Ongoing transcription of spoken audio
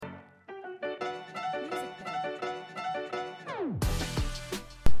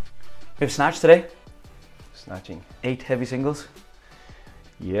We have snatch today. Snatching. 8 heavy singles.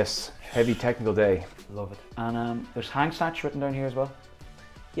 Yes, heavy technical day. Love it. And there's hang snatch written down here as well.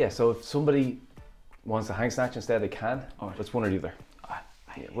 Yeah, so if somebody wants to hang snatch instead, they can. Alright. It's one or the other.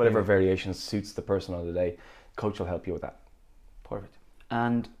 Whatever variation suits the person on the day, coach will help you with that. Perfect.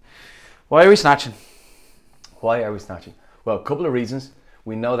 And why are we snatching? Why are we snatching? Well, a couple of reasons.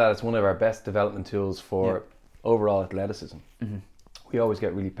 We know that it's one of our best development tools for overall athleticism. Mm-hmm. We always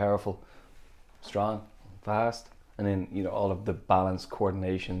get really powerful, strong, fast, and then all of the balance,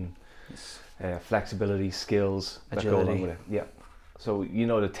 coordination, flexibility, skills that go along with it. Yeah. So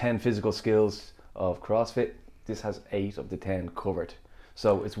the 10 physical skills of CrossFit, this has 8 of the 10 covered.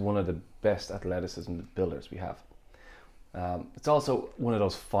 So it's one of the best athleticism builders we have. It's also one of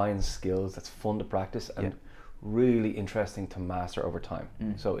those fine skills that's fun to practice and really interesting to master over time.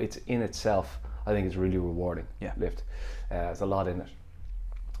 So it's in itself, I think it's really rewarding lift. There's a lot in it.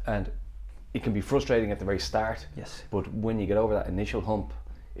 And it can be frustrating at the very start, but when you get over that initial hump,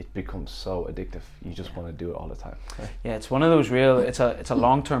 it becomes so addictive. You just want to do it all the time. Yeah, it's one of those it's a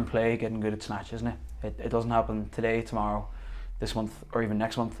long-term play, getting good at snatch, isn't it? It doesn't happen today, tomorrow, this month, or even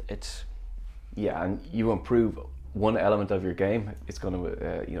next month. And you improve one element of your game, it's going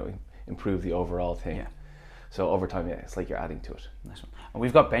to improve the overall thing. Yeah. So over time, it's like you're adding to it. Nice one. And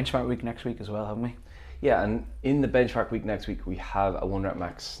we've got benchmark week next week as well, haven't we? Yeah, and in the benchmark week next week, we have a 1 rep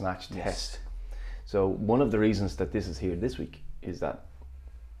max snatch test. So one of the reasons that this is here this week is that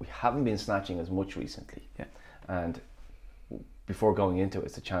we haven't been snatching as much recently. Yeah. And before going into it,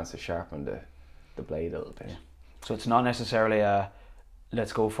 it's a chance to sharpen the blade a little bit. Yeah. So it's not necessarily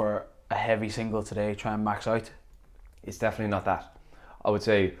let's go for a heavy single today, try and max out. It's definitely not that. I would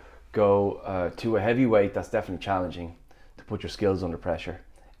say go to a heavy weight that's definitely challenging to put your skills under pressure,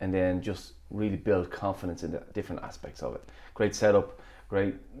 and then just really build confidence in the different aspects of it. Great setup,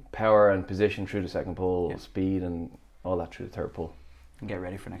 great power and position through the second pull, speed and all that through the third pull. And get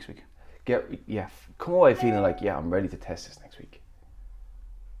ready for next week. Come away feeling like, I'm ready to test this next week.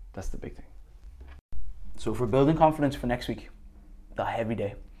 That's the big thing. So if we're building confidence for next week, that heavy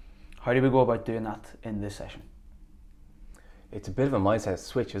day, how do we go about doing that in this session? It's a bit of a mindset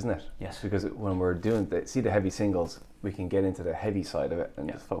switch, isn't it? Yes. Because when we're doing the heavy singles, we can get into the heavy side of it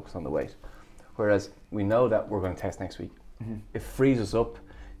and just focus on the weight. Whereas we know that we're going to test next week. Mm-hmm. It frees us up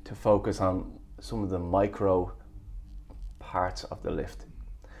to focus on some of the micro parts of the lift.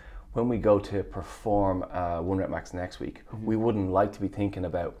 When we go to perform 1 rep max next week, we wouldn't like to be thinking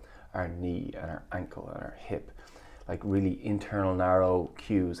about our knee and our ankle and our hip, like really internal narrow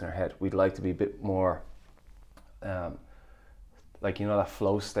cues in our head. We'd like to be a bit more that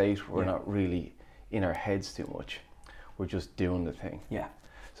flow state. We're not really in our heads too much. We're just doing the thing. Yeah.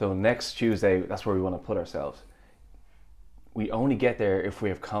 So next Tuesday, that's where we want to put ourselves. We only get there if we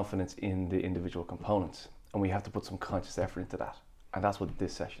have confidence in the individual components, and we have to put some conscious effort into that. And that's what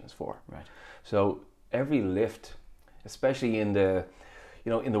this session is for. Right. So every lift, especially in the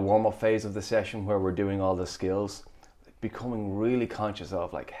warm-up phase of the session where we're doing all the skills, becoming really conscious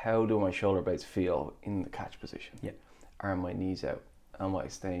of how do my shoulder blades feel in the catch position? Yeah. Are my knees out? Am I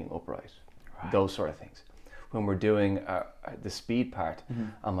staying upright? Right. Those sort of things. When we're doing the speed part,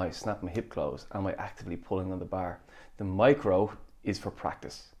 am I snapping my hip closed? Am I actively pulling on the bar? The micro is for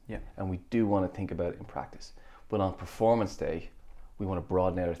practice. Yeah. And we do want to think about it in practice. But on performance day, we want to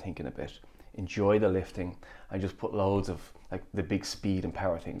broaden out our thinking a bit, enjoy the lifting, and just put loads of the big speed and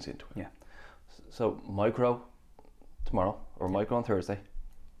power things into it. Yeah. So micro tomorrow or micro on Thursday,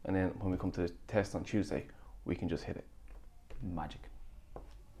 and then when we come to the test on Tuesday, we can just hit it. Magic.